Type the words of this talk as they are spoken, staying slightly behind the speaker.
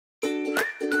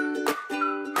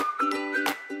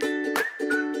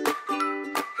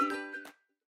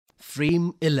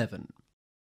Frame-11.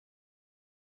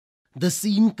 The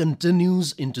scene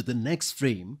continues into the next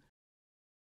frame,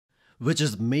 which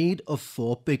is made of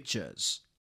 4 pictures.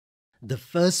 The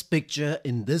first picture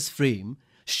in this frame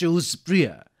shows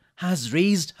Priya has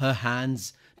raised her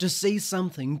hands to say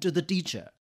something to the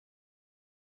teacher.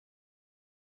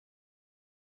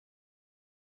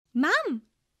 Ma'am,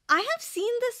 I have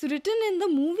seen this written in the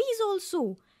movies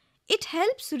also. It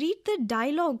helps read the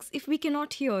dialogues if we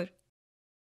cannot hear.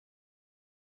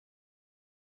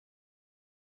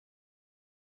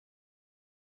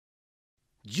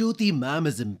 Jyoti ma'am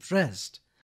is impressed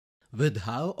with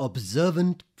how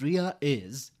observant Priya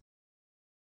is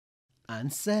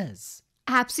and says,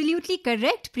 Absolutely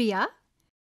correct, Priya.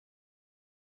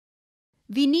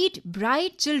 We need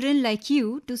bright children like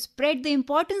you to spread the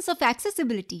importance of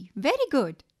accessibility. Very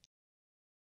good.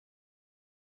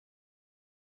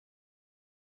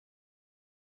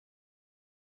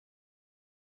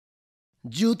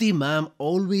 Jyoti ma'am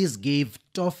always gave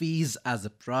toffees as a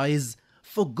prize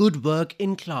for good work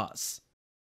in class.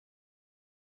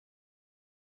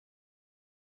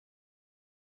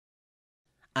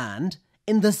 And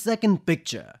in the second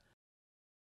picture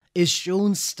is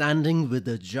shown standing with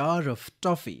a jar of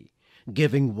toffee,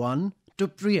 giving one to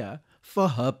Priya for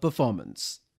her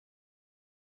performance.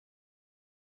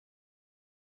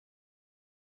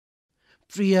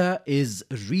 Priya is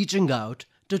reaching out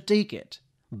to take it,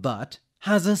 but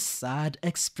has a sad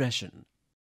expression.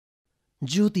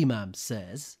 Jyoti ma'am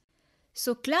says,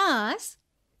 So class,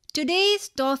 today's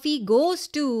toffee goes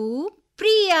to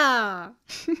Priya.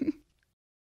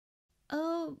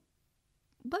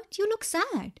 But you look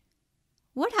sad.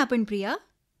 What happened, Priya?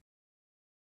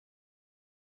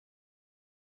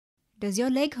 Does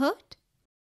your leg hurt?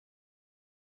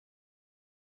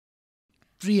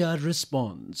 Priya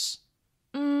responds,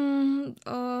 Thank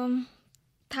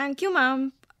you,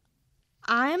 ma'am.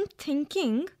 I am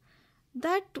thinking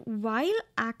that while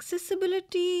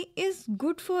accessibility is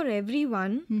good for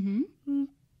everyone,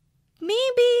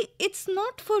 maybe it's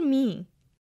not for me.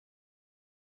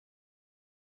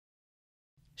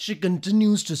 She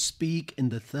continues to speak in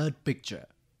the third picture.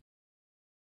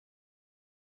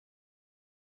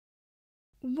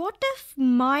 What if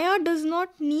Maya does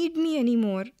not need me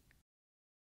anymore?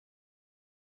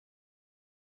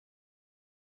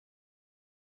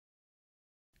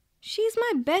 She's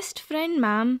my best friend,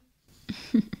 ma'am.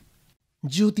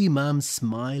 Jyoti ma'am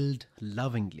smiled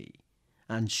lovingly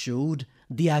and showed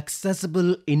the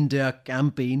Accessible India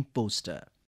campaign poster.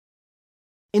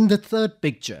 In the third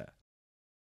picture,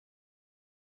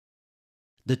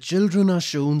 the children are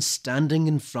shown standing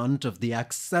in front of the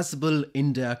Accessible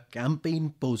India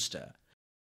campaign poster.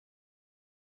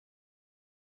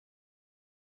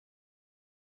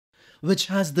 Which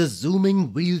has the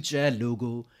zooming wheelchair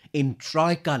logo in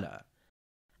tricolor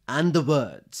and the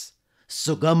words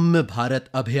Sugamya Bharat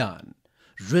Abhiyan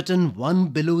written one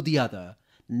below the other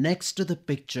next to the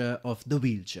picture of the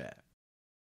wheelchair.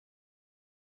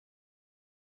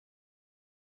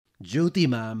 Jyoti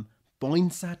ma'am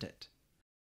points at it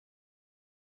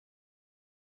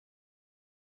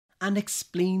and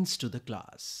explains to the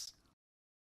class.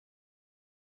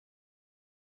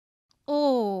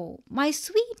 Oh, my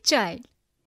sweet child.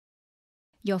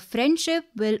 Your friendship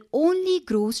will only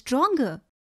grow stronger.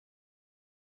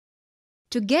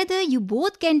 Together, you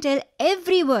both can tell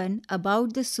everyone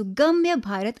about the Sugamya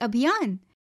Bharat Abhiyan,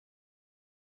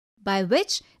 by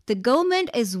which the government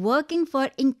is working for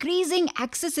increasing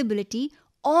accessibility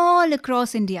all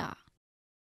across India.